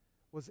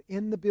was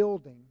in the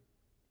building,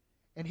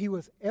 and he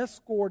was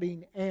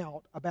escorting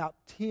out about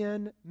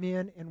 10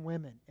 men and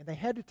women. And they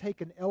had to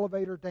take an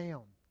elevator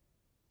down.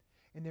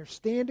 And they're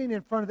standing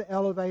in front of the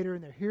elevator,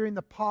 and they're hearing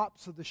the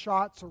pops of the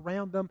shots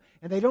around them.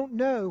 And they don't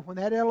know when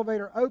that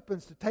elevator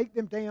opens to take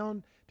them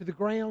down to the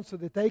ground so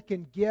that they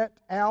can get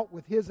out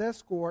with his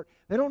escort.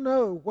 They don't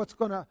know what's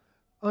going to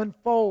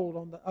unfold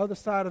on the other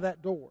side of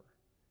that door.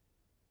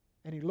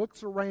 And he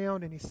looks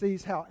around, and he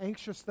sees how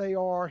anxious they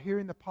are,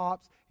 hearing the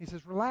pops. He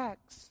says,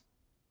 relax.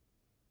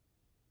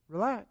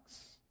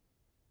 Relax.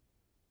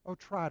 Oh,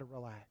 try to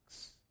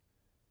relax.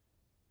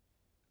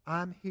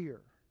 I'm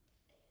here.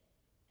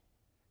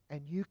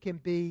 And you can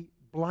be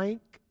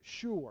blank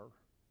sure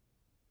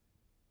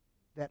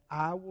that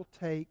I will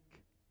take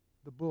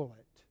the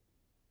bullet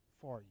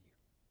for you.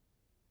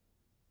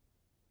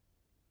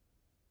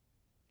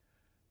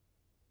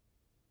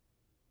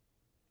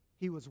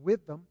 He was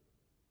with them.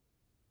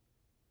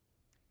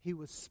 He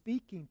was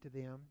speaking to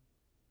them.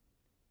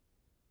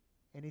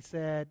 And he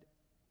said,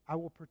 I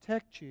will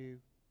protect you,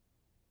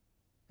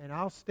 and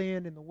I'll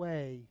stand in the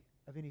way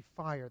of any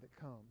fire that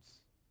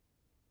comes.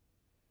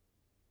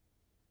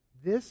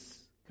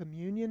 This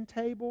communion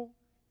table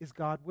is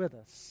God with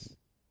us.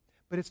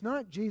 But it's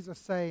not Jesus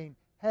saying,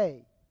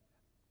 hey,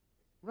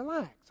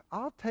 relax,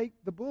 I'll take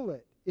the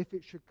bullet if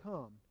it should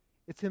come.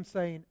 It's Him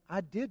saying,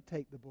 I did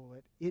take the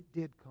bullet, it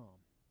did come.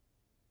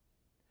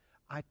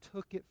 I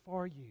took it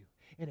for you.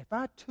 And if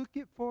I took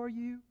it for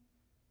you,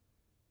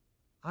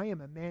 I am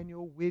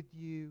Emmanuel with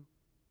you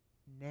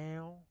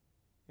now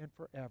and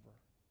forever.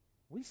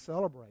 We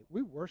celebrate.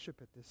 We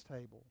worship at this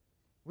table.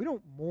 We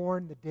don't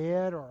mourn the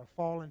dead or a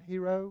fallen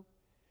hero.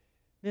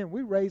 Man,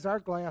 we raise our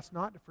glass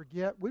not to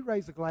forget. We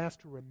raise the glass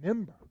to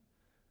remember.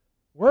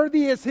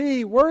 Worthy is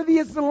He. Worthy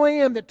is the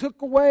Lamb that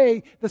took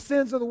away the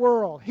sins of the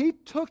world. He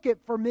took it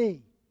for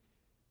me.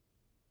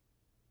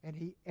 And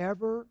He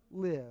ever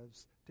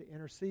lives to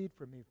intercede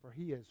for me, for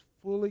He is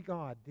fully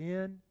God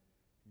then,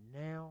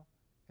 now,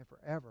 and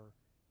forever.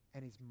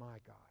 And He's my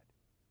God.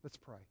 Let's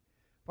pray.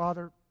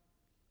 Father,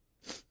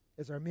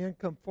 as our men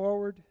come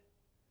forward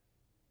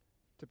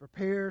to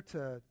prepare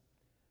to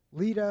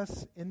lead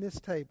us in this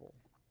table,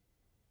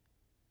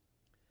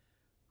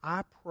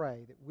 I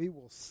pray that we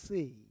will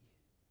see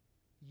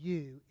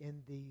you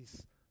in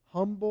these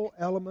humble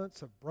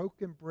elements of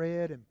broken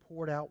bread and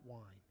poured out wine.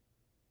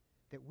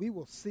 That we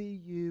will see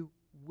you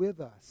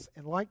with us.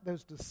 And like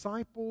those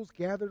disciples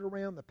gathered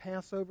around the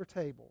Passover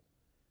table,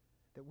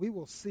 that we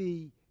will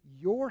see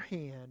your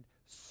hand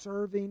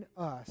serving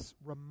us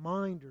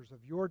reminders of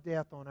your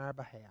death on our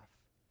behalf.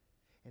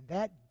 And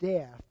that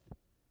death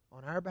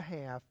on our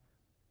behalf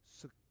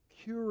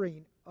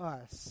securing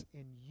us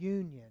in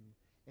union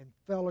and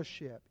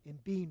fellowship, in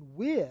being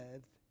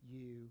with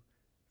you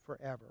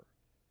forever.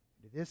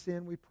 To this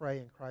end we pray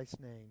in Christ's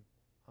name.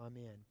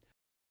 Amen.